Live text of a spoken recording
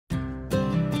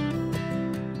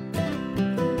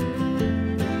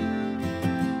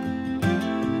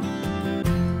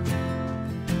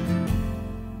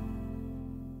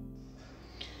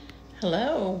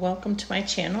Hello, welcome to my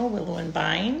channel, Willow and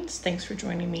Vines. Thanks for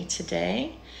joining me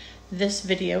today. This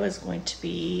video is going to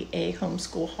be a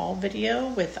homeschool haul video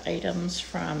with items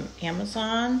from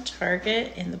Amazon,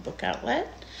 Target, and the book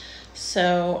outlet.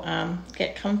 So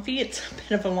get comfy. It's a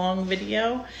bit of a long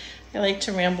video. I like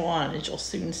to ramble on, as you'll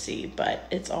soon see, but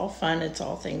it's all fun. It's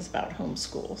all things about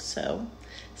homeschool. So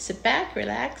sit back,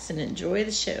 relax, and enjoy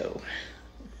the show.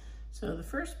 So the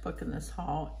first book in this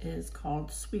haul is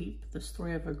called Sweep, The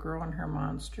Story of a Girl and Her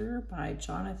Monster by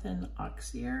Jonathan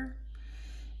Llyr.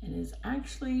 It is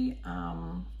actually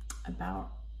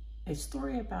about a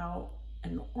story about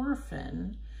an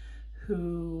orphan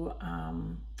who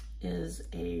is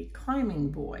a climbing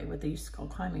boy, what they used to call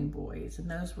climbing boys. And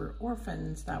those were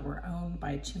orphans that were owned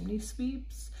by chimney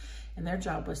sweeps. And their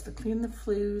job was to clean the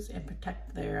flues and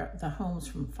protect the homes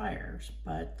from fires.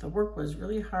 But the work was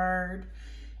really hard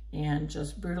and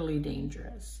just brutally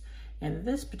dangerous. And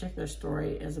this particular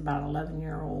story is about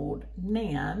 11-year-old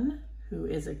Nan, who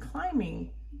is a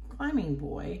climbing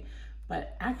boy,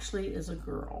 but actually is a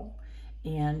girl.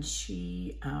 And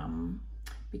she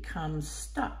becomes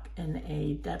stuck in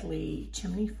a deadly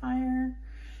chimney fire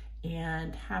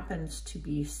and happens to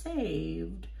be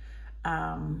saved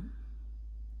and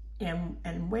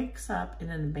wakes up in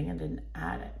an abandoned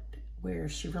attic where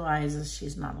she realizes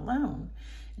she's not alone.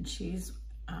 And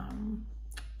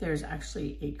there's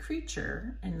actually a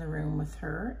creature in the room with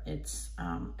her. It's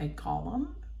a golem,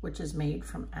 which is made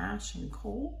from ash and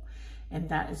coal, and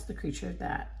that is the creature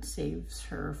that saves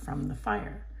her from the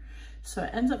fire. So it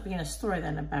ends up being a story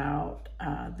then about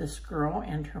this girl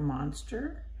and her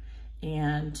monster,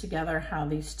 and together how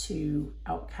these two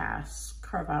outcasts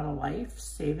carve out a life,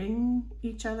 saving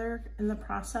each other in the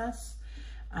process.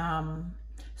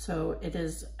 So it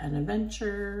is an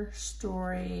adventure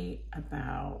story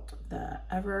about the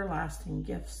everlasting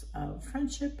gifts of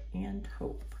friendship and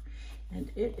hope.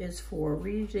 And it is for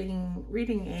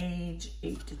reading age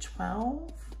 8 to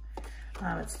 12.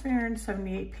 It's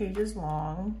 378 pages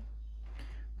long,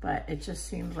 but it just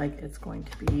seems like it's going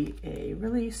to be a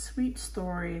really sweet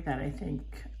story that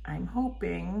I'm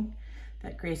hoping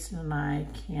that Grayson and I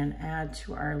can add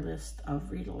to our list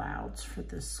of read-alouds for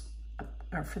this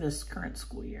current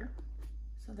school year.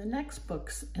 So the next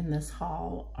books in this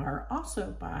haul are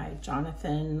also by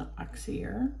Jonathan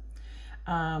Llyr.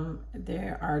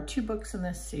 There are 2 books in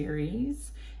this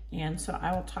series, and so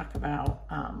I will talk about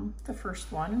the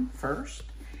first one first,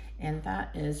 and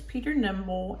that is Peter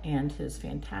Nimble and His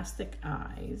Fantastic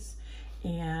Eyes.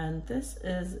 And this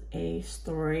is a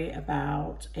story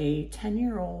about a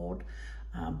 10-year-old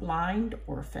blind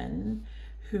orphan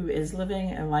who is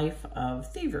living a life of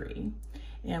thievery.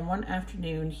 And one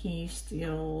afternoon he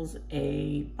steals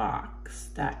a box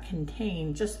that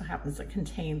just so happens to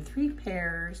contain 3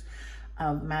 pairs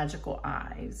of magical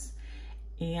eyes.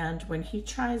 And when he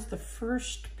tries the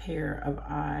first pair of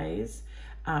eyes,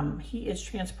 he is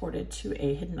transported to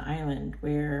a hidden island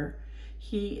where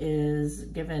he is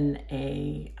given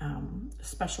a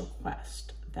special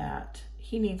quest that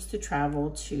he needs to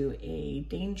travel to a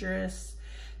dangerous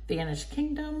vanished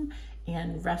kingdom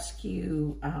and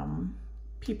rescue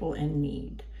people in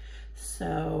need.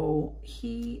 So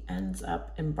he ends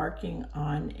up embarking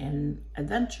on an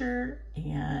adventure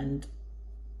and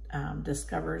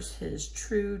discovers his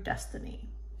true destiny.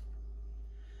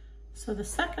 So the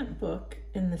second book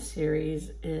in the series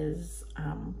is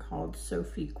called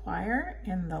Sophie, Quire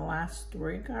and the Last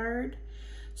Storyguard.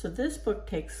 So this book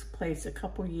takes place a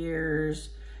couple years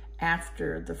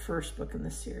after the first book in the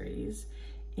series.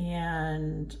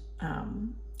 And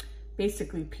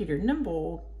basically Peter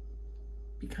Nimble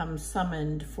becomes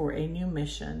summoned for a new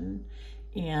mission,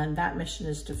 and that mission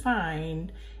is to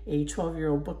find a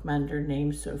 12-year-old bookmender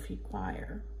named Sophie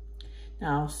Quire.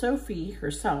 Now Sophie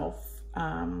herself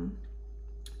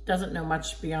doesn't know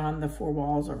much beyond the 4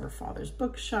 walls of her father's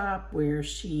bookshop, where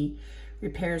she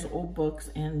repairs old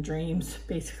books and dreams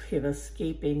basically of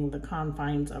escaping the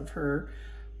confines of her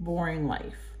boring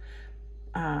life.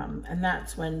 And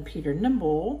that's when Peter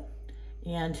Nimble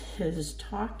and his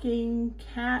talking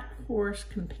cat horse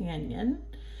companion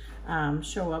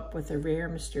show up with a rare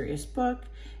mysterious book,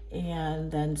 and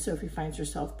then Sophie finds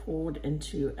herself pulled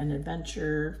into an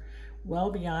adventure well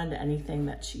beyond anything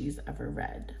that she's ever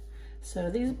read.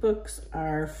 So these books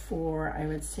are for, I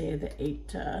would say, the 8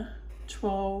 to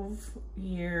 12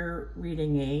 year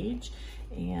reading age.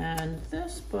 And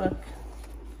this book,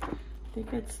 I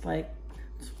think it's like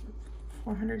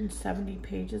 470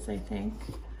 pages, I think.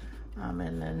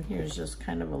 And then here's just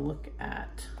kind of a look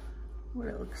at what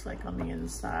it looks like on the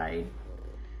inside.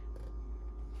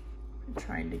 I'm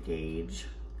trying to gauge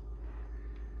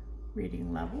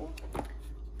reading level.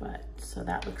 But so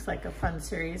that looks like a fun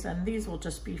series, and these will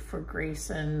just be for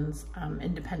Grayson's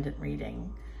independent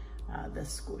reading this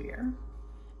school year.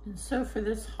 And so for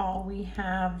this haul, we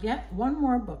have yet one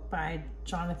more book by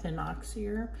Jonathan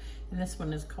Oxier, and this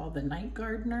one is called The Night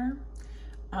Gardener.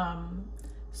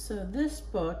 So this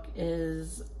book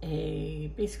is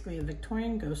basically a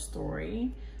Victorian ghost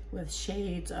story with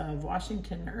shades of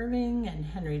Washington Irving and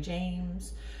Henry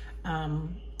James,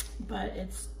 but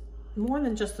it's more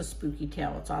than just a spooky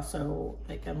tale. It's also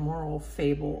like a moral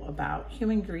fable about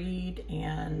human greed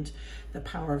and the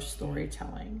power of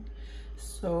storytelling.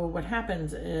 So what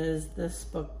happens is this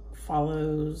book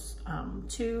follows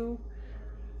two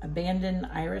abandoned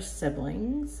Irish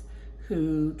siblings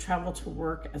who travel to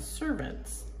work as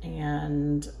servants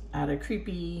and at a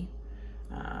creepy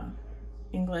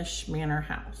English manor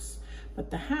house.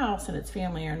 But the house and its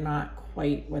family are not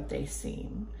quite what they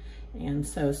seem. And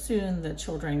so soon the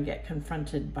children get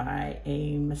confronted by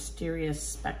a mysterious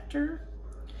specter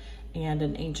and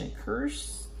an ancient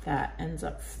curse that ends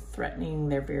up threatening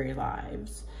their very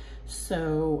lives.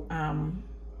 So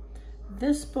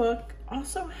this book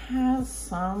also has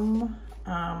some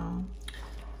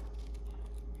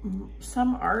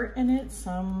art in it,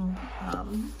 I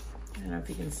don't know if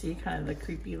you can see kind of the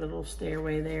creepy little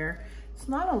stairway there. It's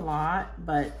not a lot,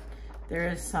 but there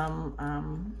is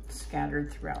some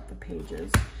scattered throughout the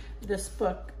pages. This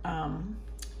book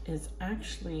is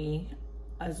actually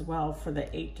as well for the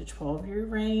 8 to 12 year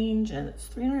range, and it's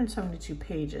 372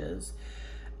 pages.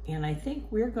 And I think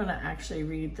we're gonna actually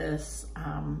read this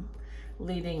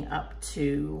leading up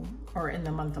to, or in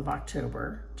the month of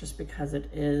October, just because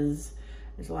there's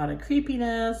a lot of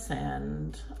creepiness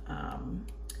and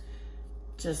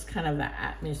just kind of the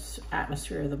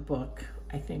atmosphere of the book,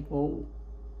 I think will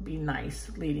be nice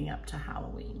leading up to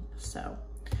Halloween. So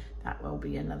that will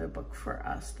be another book for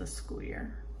us this school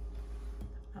year.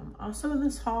 Also in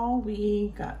this haul,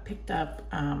 we got picked up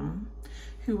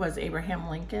Who Was Abraham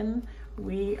Lincoln.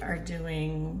 We are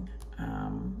doing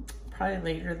probably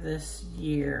later this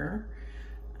year,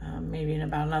 maybe in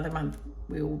about another month,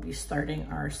 we will be starting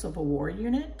our Civil War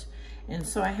unit. And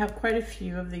so I have quite a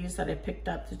few of these that I picked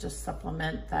up to just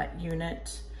supplement that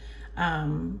unit.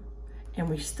 And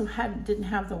we still didn't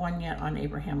have the one yet on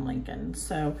Abraham Lincoln.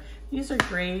 So these are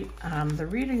great. The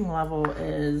reading level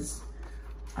is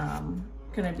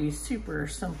gonna be super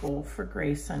simple for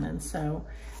Grayson. And so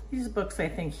these books, I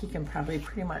think he can probably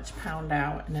pretty much pound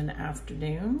out in an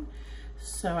afternoon.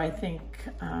 So I think,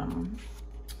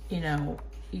 you know,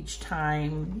 each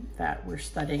time that we're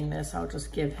studying this, I'll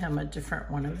just give him a different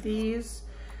one of these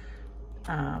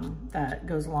that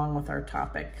goes along with our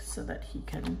topic so that he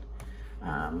can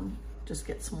just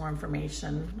get some more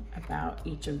information about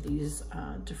each of these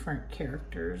different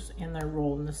characters and their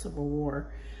role in the Civil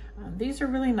War. These are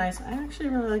really nice. I actually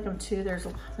really like them too. There's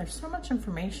so much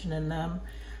information in them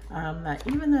that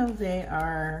even though they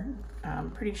are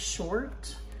pretty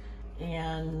short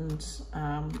and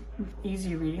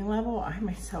easy reading level, I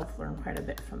myself learned quite a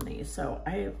bit from these. So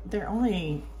they're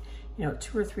only, you know,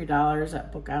 $2 or $3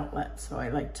 at book outlets. So I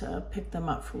like to pick them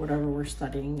up for whatever we're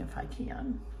studying if I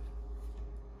can.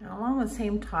 Now, along the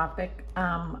same topic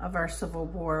of our Civil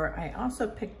War, I also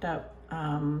picked up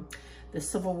the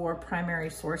Civil War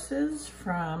primary sources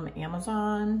from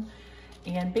Amazon.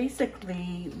 And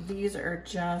basically these are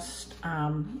just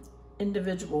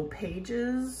individual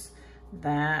pages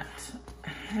that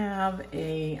have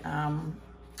a kind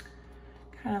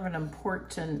of an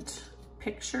important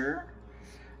picture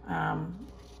from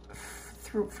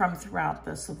throughout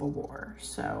the Civil War.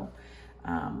 So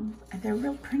and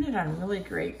they're printed on really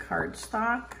great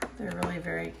cardstock. They're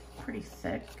really pretty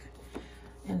thick.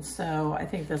 And so I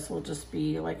think this will just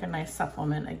be like a nice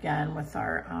supplement again with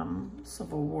our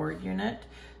Civil War unit.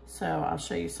 So I'll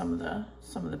show you some of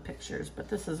the pictures, but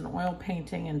this is an oil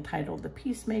painting entitled The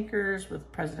Peacemakers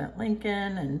with President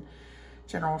Lincoln and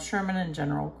General Sherman and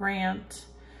General Grant.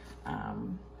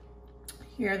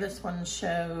 Here, this one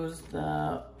shows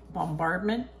the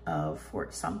bombardment of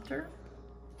Fort Sumter.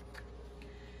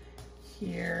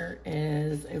 Here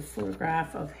is a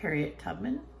photograph of Harriet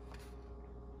Tubman.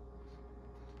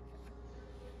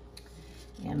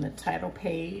 And the title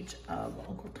page of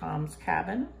Uncle Tom's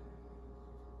Cabin.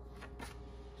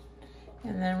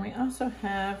 And then we also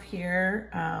have here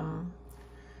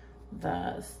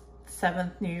the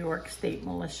 7th New York State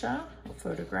Militia, a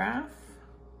photograph.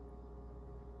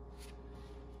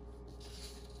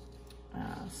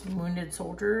 Some wounded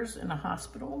soldiers in a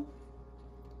hospital.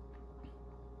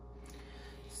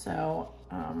 So,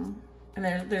 and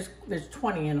there's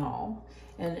 20 in all.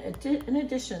 And in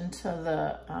addition to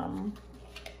the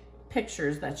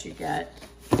pictures that you get,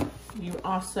 You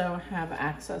also have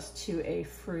access to a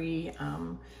free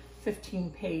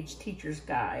 15-page teacher's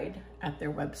guide at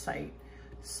their website.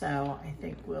 So I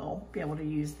think we'll be able to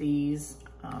use these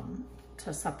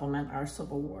to supplement our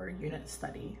Civil War unit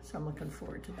study. So I'm looking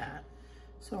forward to that.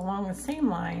 So along the same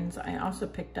lines, I also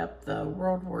picked up the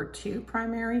World War II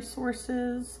primary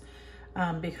sources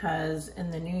because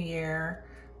in the new year,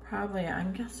 probably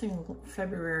I'm guessing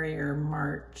February or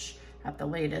March at the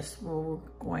latest, we're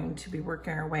going to be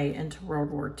working our way into World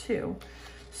War II.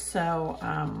 So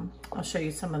I'll show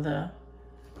you some of the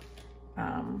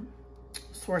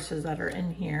sources that are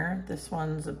in here. This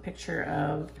one's a picture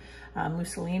of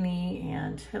Mussolini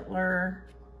and Hitler.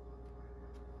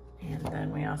 And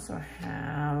then we also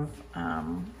have a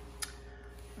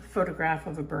photograph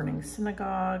of a burning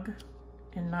synagogue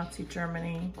in Nazi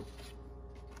Germany.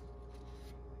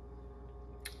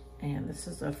 And this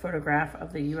is a photograph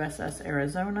of the USS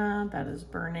Arizona that is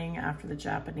burning after the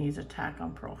Japanese attack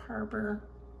on Pearl Harbor.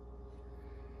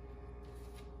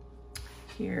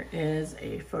 Here is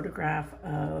a photograph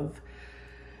of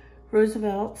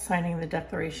Roosevelt signing the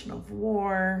declaration of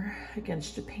war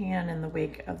against Japan in the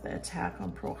wake of the attack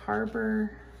on Pearl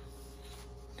Harbor.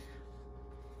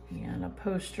 And a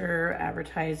poster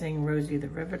advertising Rosie the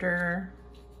Riveter.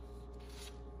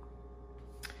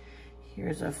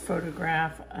 Here's a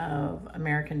photograph of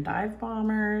American dive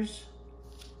bombers.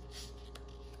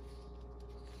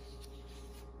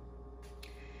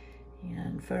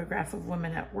 And photograph of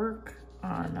women at work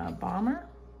on a bomber.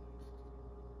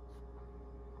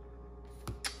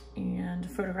 And a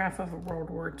photograph of a World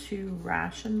War II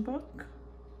ration book.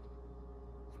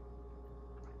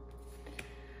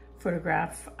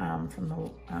 Photograph from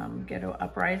the Ghetto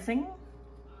Uprising.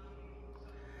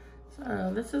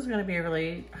 So this is going to be a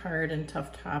really hard and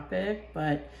tough topic,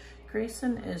 but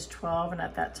Grayson is 12 and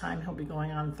at that time he'll be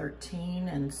going on 13,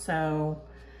 and so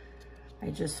I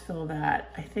just feel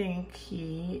that I think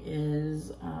he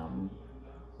is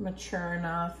mature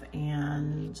enough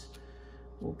and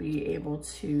will be able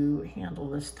to handle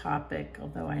this topic.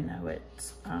 Although I know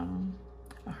it's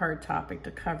a hard topic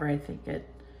to cover, I think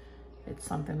it's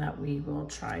something that we will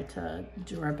try to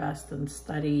do our best and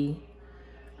study.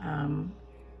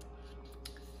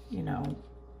 You know,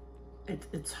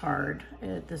 it's hard.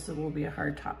 This will be a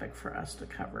hard topic for us to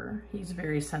cover. He's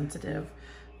very sensitive,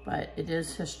 but it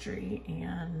is history,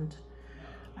 and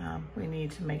we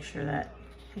need to make sure that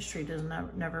history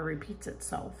never repeats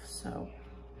itself. So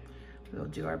we'll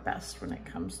do our best when it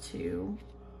comes to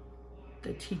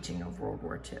the teaching of World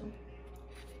War II.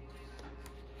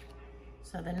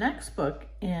 So the next book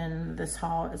in this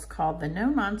haul is called The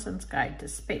No-Nonsense Guide to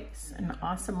Space, an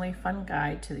awesomely fun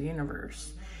guide to the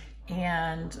universe.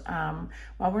 And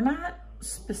while we're not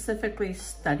specifically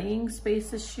studying space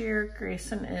this year,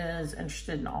 Grayson is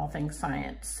interested in all things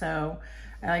science. So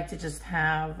I like to just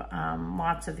have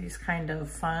lots of these kind of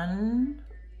fun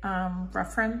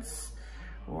reference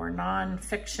or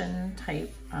non-fiction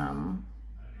type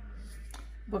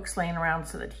books laying around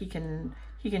so that he can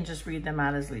just read them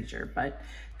at his leisure. But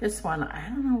this one, I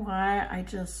don't know why,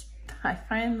 I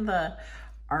find the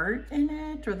art in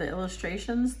it or the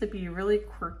illustrations to be really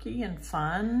quirky and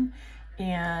fun,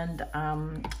 and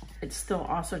it still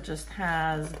also just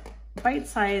has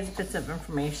bite-sized bits of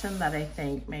information that I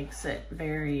think makes it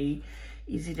very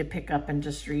easy to pick up and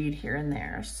just read here and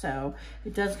there. So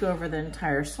it does go over the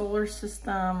entire solar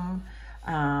system,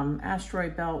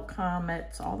 asteroid belt,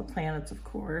 comets, all the planets, of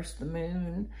course, the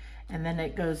moon, and then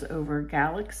it goes over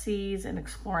galaxies and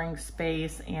exploring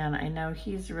space. And I know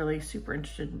he's really super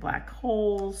interested in black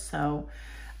holes, so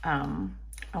a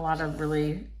lot of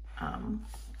really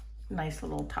nice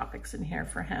little topics in here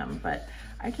for him. But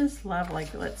I just love,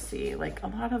 like, let's see, like a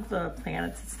lot of the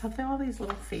planets and stuff, they have all these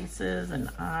little faces and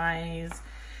eyes,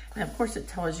 and of course it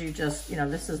tells you just, you know,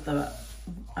 this is the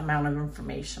amount of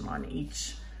information on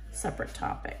each separate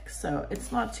topic. So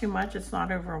it's not too much, it's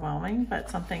not overwhelming, but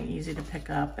something easy to pick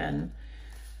up and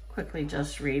quickly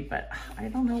just read. But I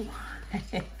don't know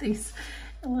why these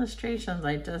illustrations,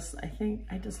 I think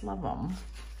I just love them.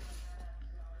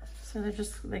 So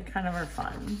they kind of are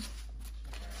fun.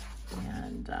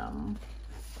 And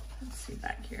let's see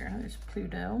back here, there's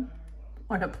Pluto.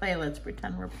 Want to play Let's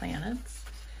Pretend We're Planets.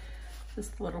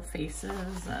 Just little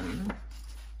faces,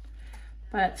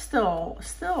 but still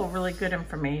really good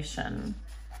information.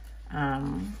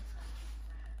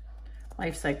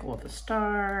 Life cycle of a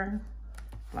star,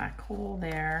 black hole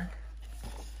there,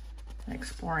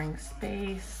 exploring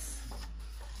space.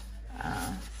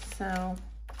 So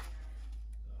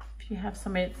if you have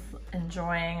somebody that's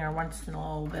enjoying or wants to know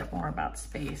a little bit more about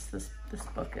space, this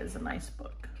book is a nice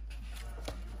book.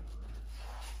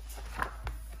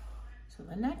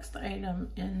 the next item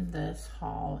in this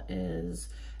haul is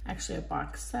actually a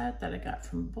box set that I got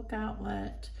from Book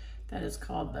Outlet that is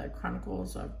called the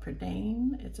Chronicles of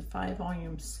Prydain. It's a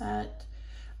 5-volume set.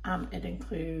 It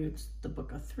includes the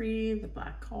Book of Three, the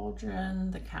Black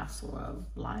Cauldron, the Castle of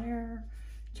Llyr,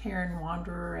 Taran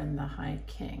Wanderer, and the High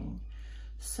King.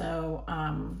 So,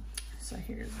 so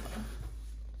here's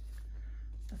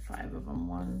the 5 of them.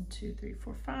 1, 2, 3,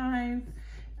 4, 5.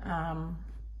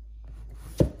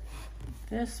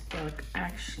 This book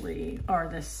actually, or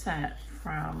this set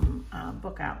from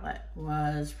Book Outlet,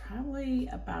 was probably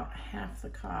about half the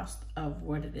cost of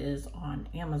what it is on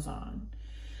Amazon.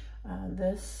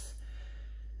 This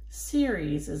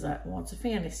series is well, it's a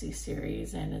fantasy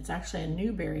series, and it's actually a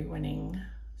Newbery winning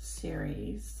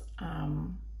series.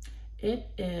 It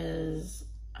is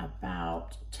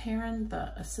about Taran,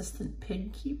 the assistant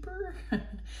pig keeper,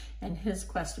 and his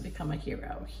quest to become a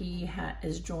hero. He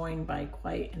is joined by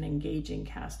quite an engaging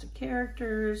cast of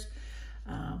characters,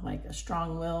 like a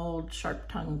strong-willed,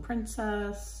 sharp-tongued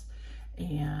princess,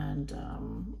 and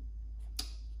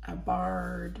a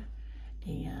bard,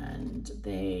 and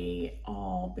they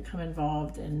all become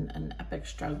involved in an epic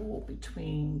struggle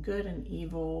between good and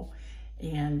evil,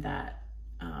 and that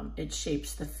it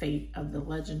shapes the fate of the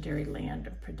legendary land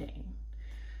of Prydain.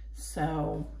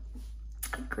 So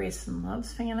Grayson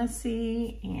loves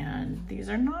fantasy, and these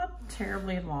are not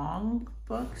terribly long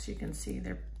books. You can see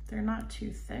they're not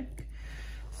too thick.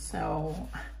 So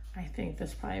I think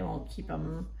this probably won't keep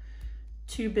him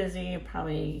too busy. It'll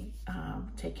probably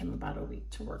take him about a week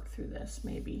to work through this,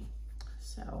 maybe.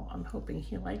 So I'm hoping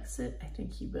he likes it. I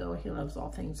think he will. He loves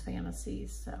all things fantasy,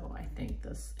 so I think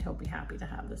he'll be happy to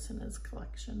have this in his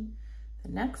collection. The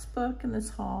next book in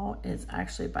this haul is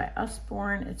actually by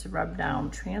Usborne. It's a rub-down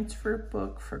transfer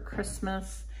book for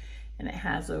Christmas, and it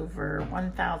has over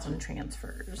 1,000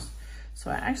 transfers. So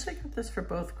I actually got this for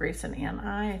both Grayson and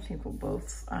I. I think we'll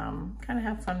both kind of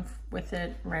have fun with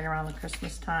it right around the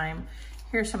Christmas time.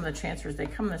 Here's some of the transfers. They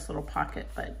come in this little pocket,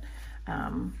 but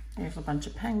there's a bunch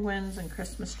of penguins and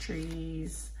Christmas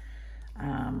trees,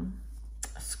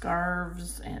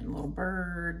 scarves and little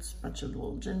birds, a bunch of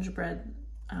little gingerbread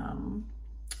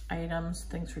items,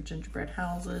 things for gingerbread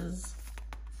houses,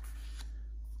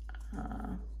 a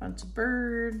bunch of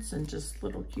birds, and just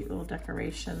little cute little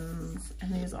decorations.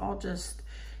 And these all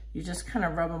you just kind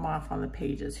of rub them off on the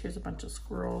pages. Here's a bunch of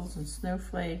squirrels and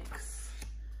snowflakes.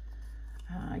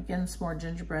 Again, some more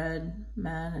gingerbread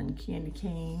men and candy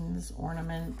canes,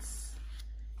 ornaments,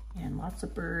 and lots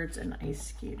of birds and ice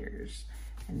skaters.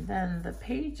 And then the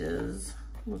pages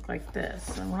look like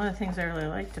this. And one of the things I really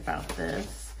liked about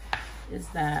this is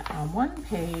that on one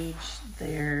page,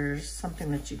 there's something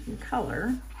that you can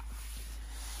color.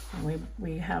 And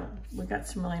we got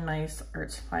some really nice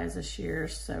art supplies this year.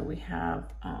 So we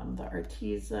have the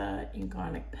Arteza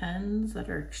Inkonic pens that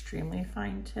are extremely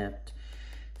fine tipped.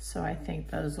 So I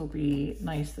think those will be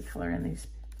nice to color in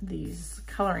these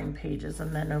coloring pages.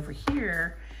 And then over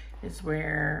here is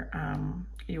where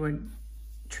you would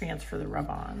transfer the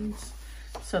rub-ons.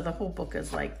 So the whole book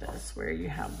is like this, where you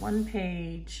have one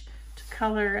page to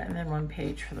color and then one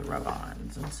page for the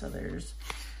rub-ons. And so there's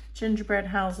gingerbread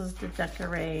houses to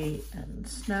decorate, and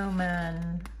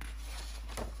snowmen,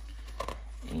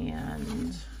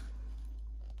 and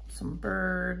some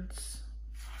birds,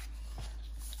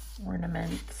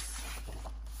 ornaments,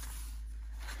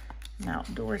 an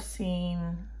outdoor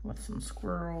scene with some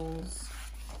squirrels.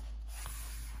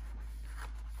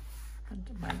 And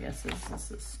my guess is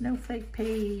this is a snowflake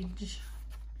page.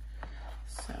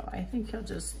 So I think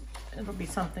it'll be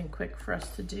something quick for us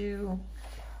to do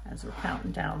as we're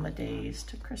counting down the days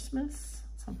to Christmas.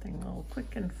 Something a little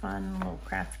quick and fun, a little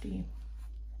crafty.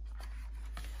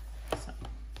 So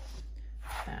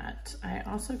that, I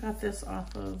also got this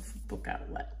off of Book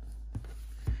Outlet.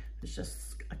 It's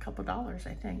just a couple dollars,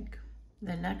 I think.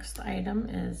 The next item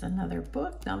is another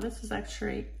book. Now this is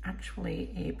actually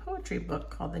a poetry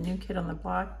book called The New Kid on the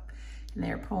Block, and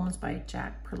they are poems by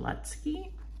Jack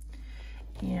Perletsky.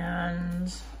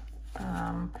 And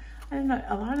I don't know,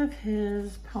 a lot of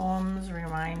his poems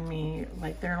remind me,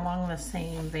 like they're along the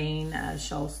same vein as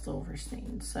Shel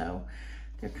Silverstein. So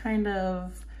they're kind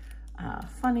of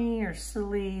funny or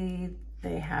silly.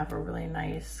 They have a really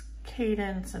nice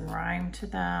cadence and rhyme to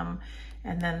them.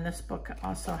 And then this book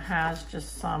also has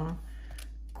just some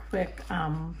quick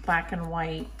black and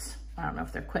white, I don't know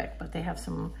if they're quick, but they have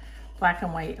some black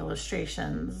and white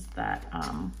illustrations that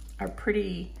are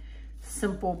pretty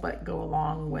simple but go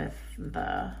along with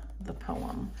the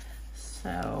poem.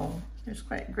 So there's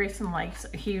Grayson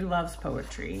he loves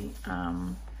poetry,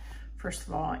 first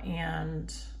of all,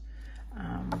 and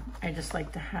I just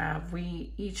like to have,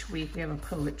 each week we have a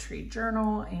poetry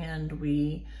journal, and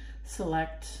we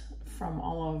select from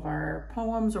all of our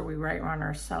poems, or we write one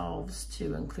ourselves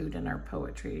to include in our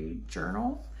poetry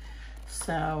journal.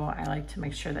 So I like to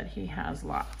make sure that he has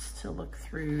lots to look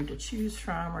through, to choose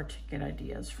from, or to get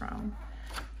ideas from.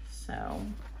 So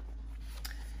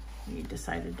we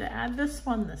decided to add this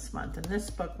one this month, and this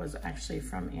book was actually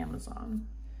from Amazon.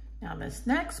 Now this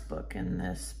next book in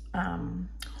this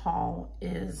haul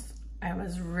is, I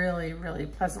was really, really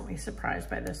pleasantly surprised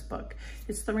by this book.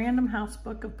 It's the Random House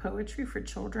book of poetry for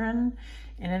children,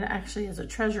 and it actually is a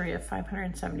treasury of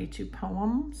 572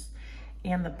 poems.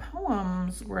 And the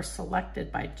poems were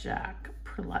selected by Jack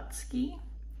Prelutsky.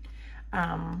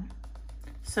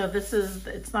 So this is,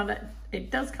 it's not a, it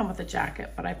does come with a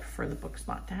jacket, but I prefer the books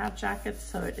not to have jackets.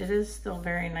 So it is still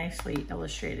very nicely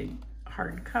illustrated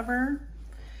hardcover.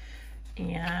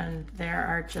 And there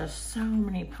are just so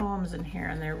many poems in here,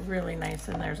 and they're really nice,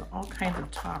 and there's all kinds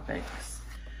of topics.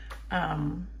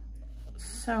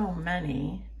 So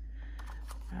many.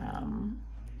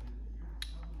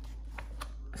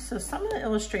 So some of the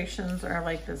illustrations are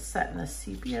like this, set in the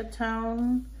sepia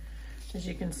tone, as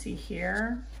you can see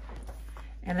here.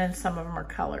 And then some of them are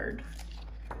colored.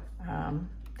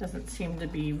 Doesn't seem to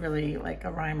be really like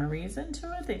a rhyme or reason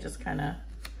to it. They just kind of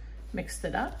mixed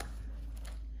it up.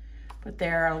 But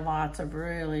there are lots of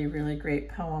really, really great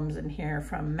poems in here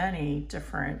from many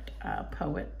different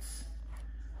poets.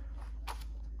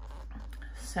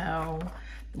 So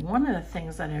one of the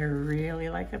things that I really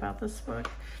like about this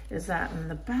book is that in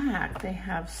the back, they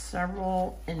have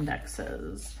several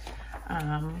indexes.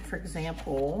 For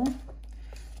example,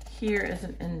 here is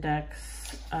an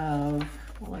index of,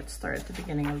 well, let's start at the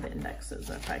beginning of the indexes,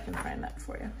 if I can find that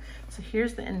for you. So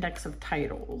here's the index of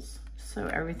titles. So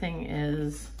everything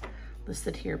is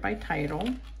listed here by title.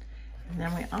 And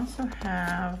then we also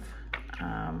have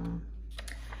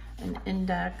an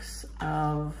index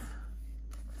of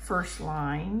first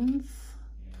lines,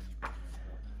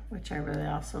 which I really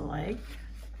also like.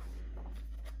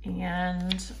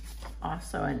 And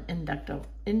also an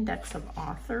index of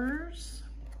authors,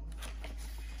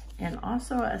 and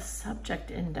also a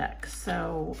subject index.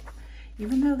 So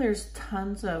even though there's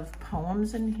tons of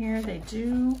poems in here,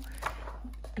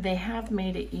 they have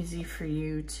made it easy for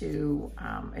you to,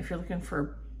 if you're looking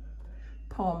for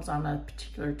poems on a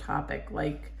particular topic,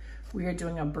 like we are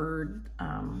doing a bird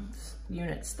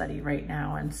unit study right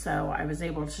now, and so I was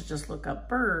able to just look up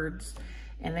birds,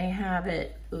 and they have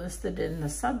it listed in the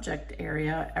subject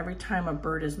area. Every time a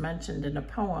bird is mentioned in a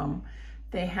poem,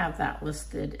 they have that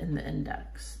listed in the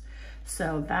index.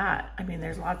 So that, I mean,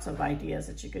 there's lots of ideas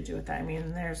that you could do with that. I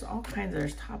mean, there's all kinds,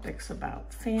 there's topics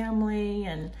about family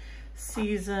and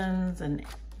seasons and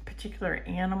particular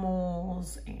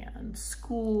animals and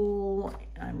school.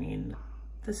 I mean,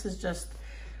 this is just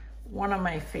one of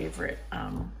my favorite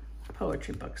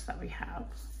poetry books that we have.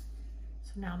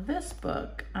 So now this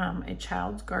book, A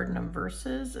Child's Garden of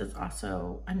Verses, is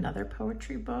also another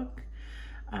poetry book.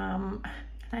 I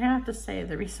have to say,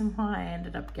 the reason why I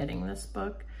ended up getting this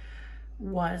book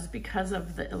was because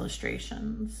of the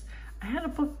illustrations. I had a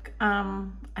book, I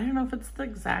don't know if it's the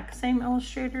exact same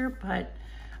illustrator, but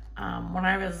when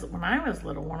I was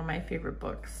little, one of my favorite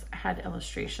books had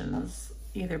illustrations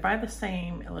either by the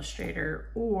same illustrator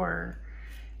or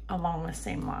along the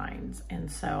same lines.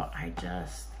 And so I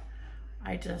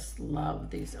just love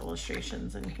these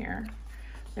illustrations in here.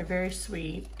 They're very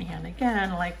sweet. And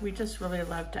again, like, we just really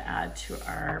love to add to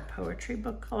our poetry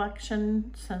book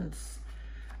collection, since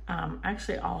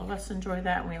actually all of us enjoy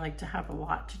that, and we like to have a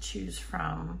lot to choose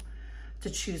from, to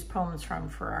choose poems from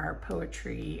for our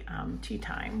poetry tea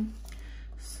time.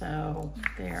 So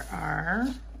there are,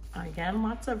 again,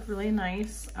 lots of really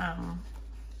nice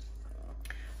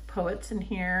poets in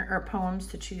here, or poems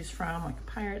to choose from, like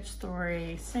a pirate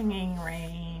story, Singing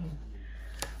Rain,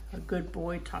 a good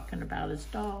boy talking about his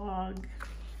dog.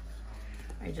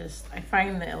 I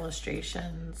find the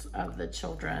illustrations of the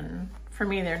children, for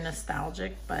me, they're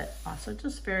nostalgic, but also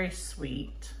just very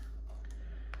sweet.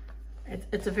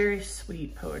 It's a very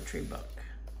sweet poetry book.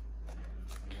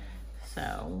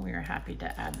 So we are happy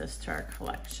to add this to our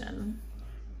collection.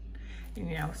 And,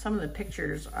 you know, some of the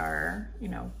pictures are, you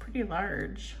know, pretty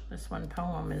large. This one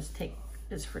poem is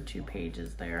for 2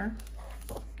 pages there.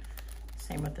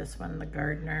 Same with this one, the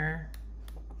gardener.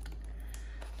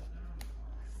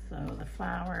 So the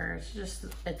flowers,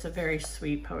 it's a very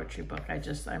sweet poetry book.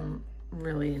 I'm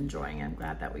really enjoying it. I'm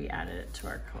glad that we added it to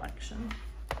our collection.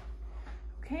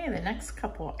 Okay, the next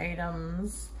couple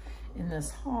items in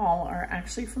this haul are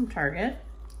actually from Target,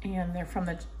 and they're from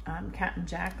the Cat and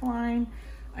Jack line.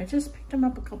 I just picked him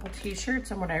up a couple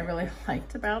t-shirts, and what I really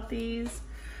liked about these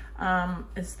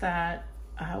is that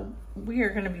we are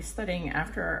going to be studying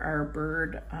after our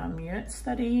bird unit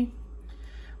study.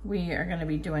 We are going to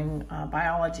be doing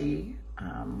biology,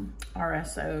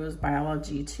 RSO's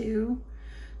Biology 2.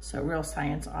 So Real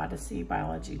Science Odyssey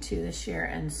Biology 2 this year.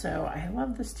 And so I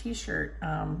love this t-shirt.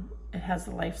 It has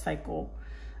the life cycle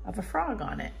of a frog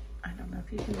on it. I don't know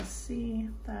if you can see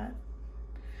that.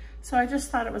 So I just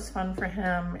thought it was fun for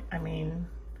him. I mean,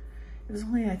 it was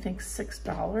only, I think,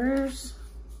 $6.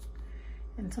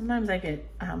 And sometimes I get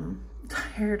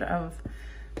tired of,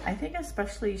 I think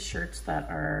especially shirts that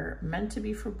are meant to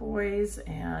be for boys,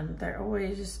 and they're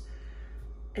always,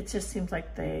 it just seems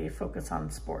like they focus on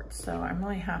sports. So I'm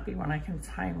really happy when I can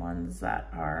find ones that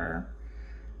are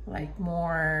like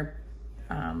more,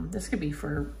 this could be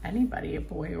for anybody, a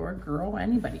boy or a girl,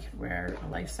 anybody could wear a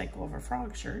life cycle of a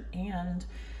frog shirt, and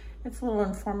it's a little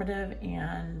informative,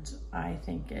 and I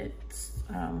think it's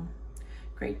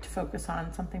great to focus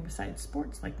on something besides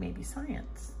sports, like maybe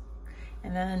science.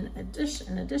 And then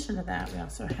in addition to that, we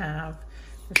also have,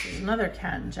 this is another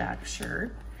Cat and Jack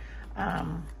shirt.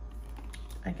 Again,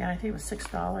 I think it was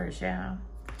 $6, yeah.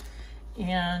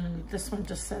 And this one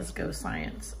just says Go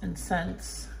Science. And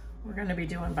since we're gonna be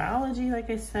doing biology,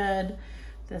 like I said,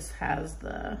 this has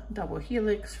the double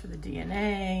helix for the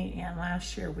DNA, and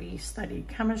last year we studied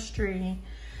chemistry.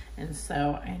 And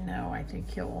so I think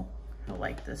he'll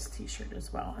like this t-shirt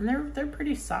as well. And they're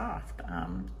pretty soft.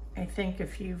 I think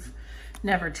if you've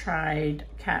never tried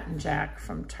Cat and Jack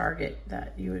from Target,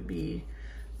 that you would be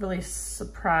really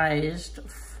surprised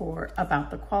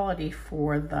about the quality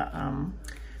for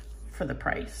the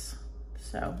price.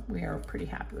 So we are pretty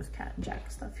happy with Cat and Jack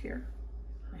stuff here.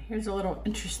 Here's a little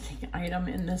interesting item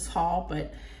in this haul,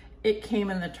 but it came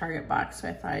in the Target box, so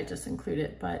I thought I'd just include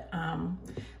it. But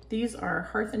these are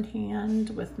Hearth and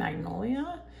Hand with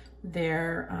Magnolia.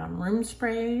 They're room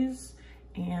sprays,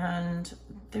 and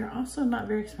they're also not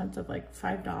very expensive, like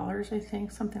 $5, I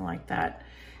think, something like that.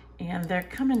 And they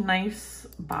come in nice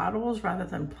bottles rather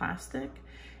than plastic,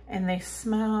 and they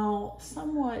smell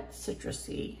somewhat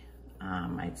citrusy.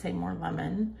 I'd say more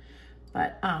lemon,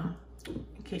 but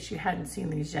in case you hadn't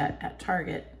seen these yet at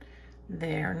Target,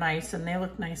 they're nice, and they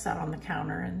look nice out on the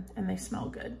counter, and they smell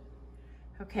good.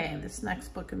 Okay, this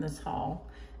next book in this haul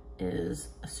is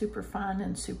super fun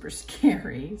and super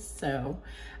scary. So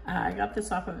I got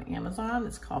this off of Amazon.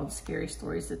 It's called Scary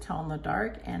Stories to Tell in the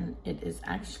Dark, and it is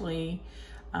actually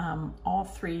all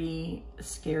 3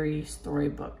 scary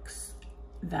storybooks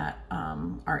that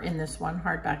are in this one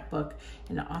hardback book,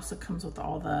 and it also comes with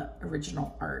all the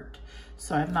original art.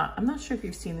 So I'm not sure if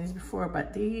you've seen these before,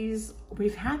 but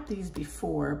we've had these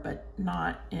before, but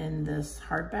not in this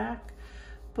hardback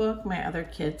book. My other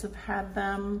kids have had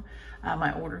them,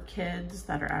 my older kids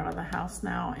that are out of the house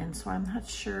now, and so I'm not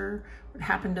sure what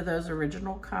happened to those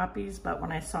original copies, but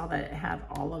when I saw that it had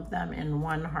all of them in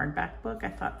one hardback book, I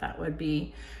thought that would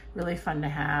be really fun to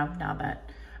have now that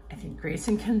I think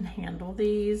Grayson can handle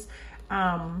these.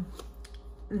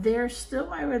 They're still,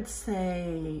 I would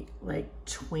say, like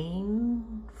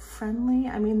tween friendly.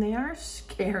 I mean, they are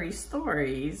scary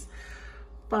stories,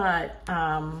 but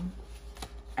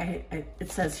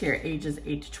it says here ages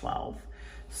 8 to 12.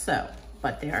 So,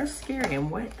 but they are scary.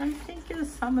 And what I think is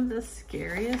some of the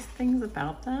scariest things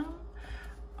about them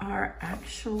are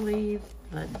actually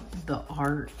the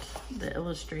art. The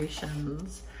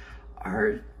illustrations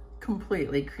are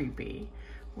completely creepy,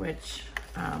 which,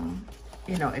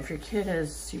 you know, if your kid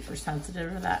is super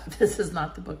sensitive to that, this is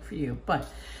not the book for you. But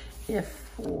if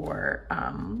for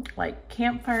like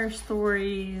campfire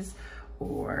stories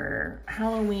or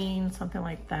Halloween, something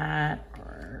like that,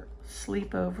 or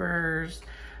sleepovers,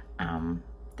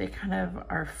 they kind of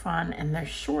are fun, and they're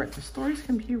short. The stories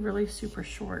can be really super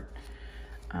short.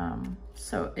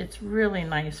 So it's really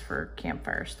nice for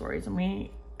campfire stories. And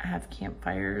we have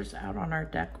campfires out on our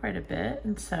deck quite a bit,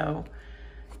 and so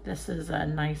this is a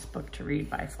nice book to read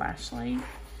by flashlight,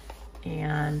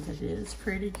 and it is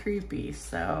pretty creepy.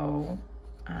 So,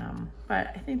 but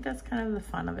I think that's kind of the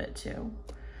fun of it too.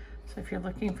 So if you're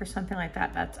looking for something like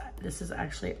that, this is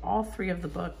actually all 3 of the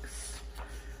books.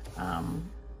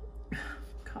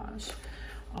 Gosh,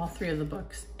 all 3 of the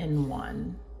books in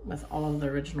one with all of the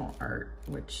original art,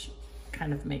 which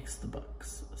kind of makes the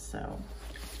books. So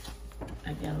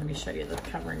again, let me show you the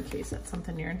cover in case that's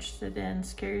something you're interested in.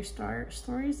 Scary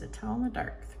Stories to Tell in the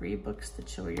Dark, 3 books to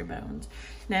chill your bones.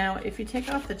 Now, if you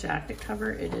take off the jacket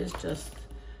cover, it is just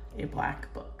a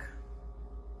black book.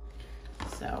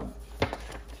 So,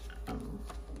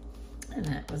 and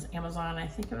it was Amazon. I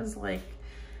think it was less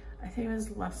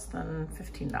than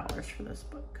 $15 for this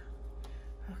book.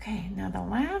 Okay, now the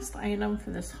last item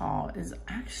for this haul is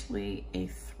actually a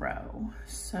throw.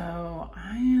 So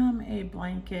I am a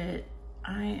blanket.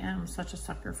 I am such a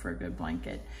sucker for a good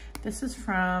blanket. This is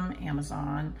from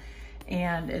Amazon,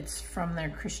 and it's from their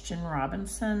Christian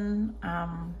Robinson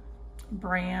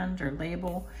brand or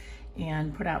label,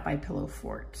 and put out by Pillow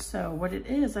Fort. So what it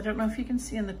is, I don't know if you can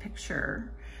see in the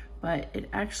picture, but it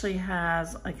actually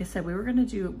has, like I said,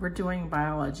 we're doing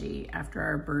biology after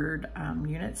our bird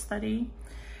unit study.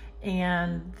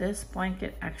 And this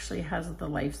blanket actually has the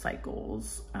life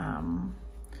cycles.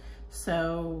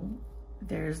 So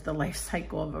there's the life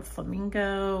cycle of a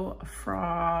flamingo, a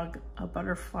frog, a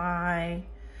butterfly,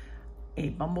 a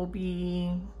bumblebee,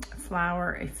 a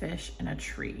flower, a fish, and a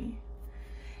tree.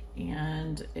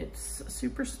 And it's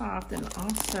super soft, and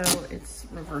also it's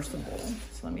reversible.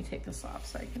 So let me take this off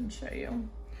so I can show you.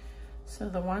 So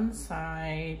the one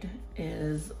side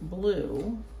is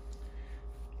blue,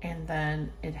 and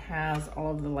then it has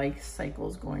all of the life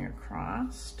cycles going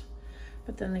across.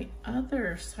 But then the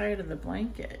other side of the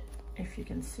blanket, if you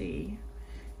can see,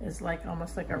 is like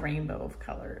almost like a rainbow of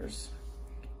colors.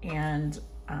 And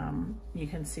you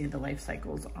can see the life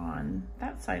cycles on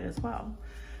that side as well.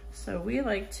 So we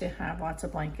like to have lots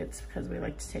of blankets because we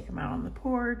like to take them out on the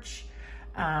porch.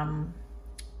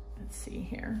 Let's see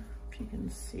here, if you can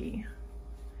see.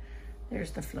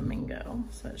 There's the flamingo,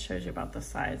 so it shows you about the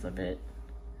size of it.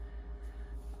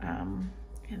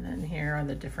 And then here are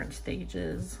the different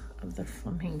stages of the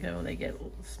flamingo. They get a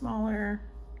little smaller.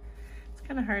 It's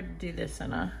kind of hard to do this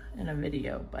in a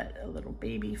video, but a little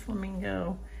baby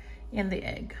flamingo and the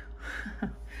egg.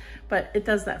 But it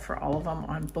does that for all of them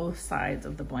on both sides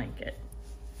of the blanket.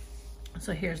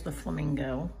 So here's the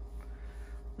flamingo,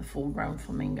 the full-grown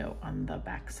flamingo on the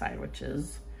back side, which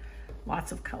is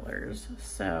lots of colors.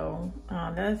 So the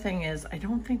other thing is, I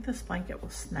don't think this blanket will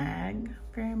snag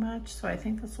very much. So I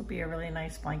think this will be a really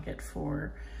nice blanket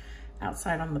for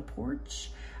outside on the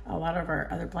porch. A lot of our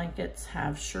other blankets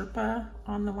have Sherpa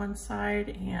on the one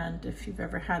side. And if you've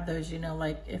ever had those, you know,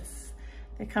 like if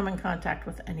they come in contact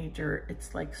with any dirt,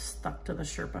 it's like stuck to the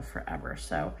Sherpa forever.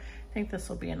 So I think this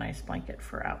will be a nice blanket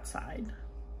for outside.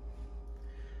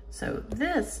 So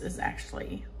this is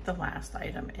actually the last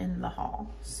item in the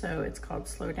haul. So it's called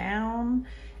Slow Down.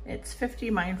 It's 50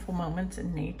 mindful moments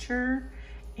in nature.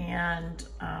 And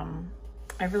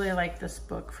I really like this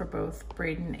book for both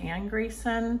Prydain and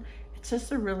Grayson. It's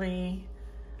just a really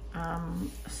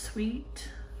sweet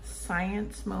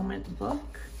science moment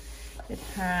book. It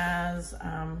has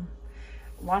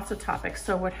lots of topics.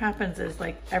 So what happens is,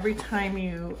 like, every time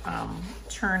you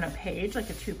turn a page, like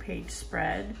a 2-page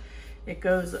spread, it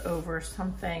goes over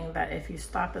something that if you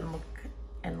stop and look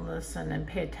and listen and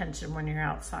pay attention when you're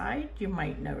outside, you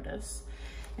might notice.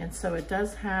 And so it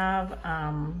does have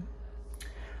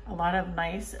a lot of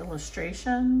nice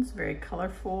illustrations, very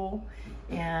colorful,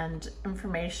 and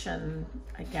information,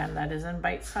 again, that is in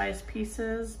bite-sized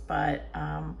pieces, but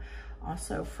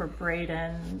also for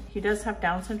Prydain, he does have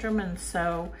Down syndrome, and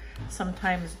so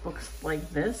sometimes books like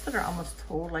this that are almost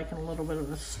told like in a little bit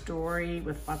of a story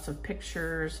with lots of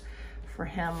pictures, for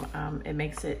him, it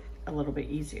makes it a little bit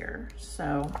easier.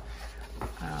 So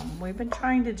we've been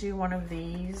trying to do one of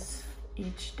these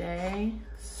each day.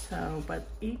 So, but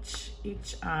each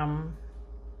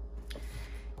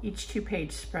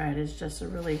 2-page spread is just a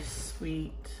really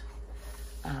sweet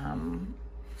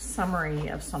summary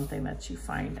of something that you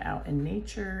find out in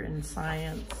nature and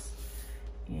science,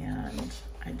 and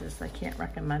I can't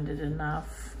recommend it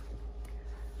enough.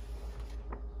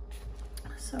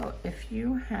 So if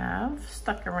you have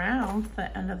stuck around to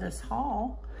the end of this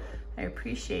haul, I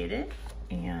appreciate it,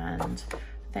 and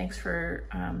thanks for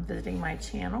visiting my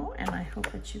channel, and I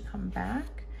hope that you come back,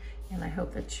 and I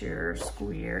hope that your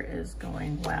school year is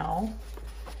going well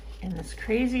in this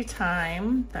crazy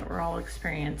time that we're all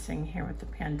experiencing here with the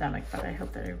pandemic. But I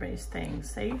hope that everybody's staying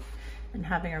safe and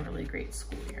having a really great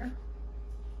school year.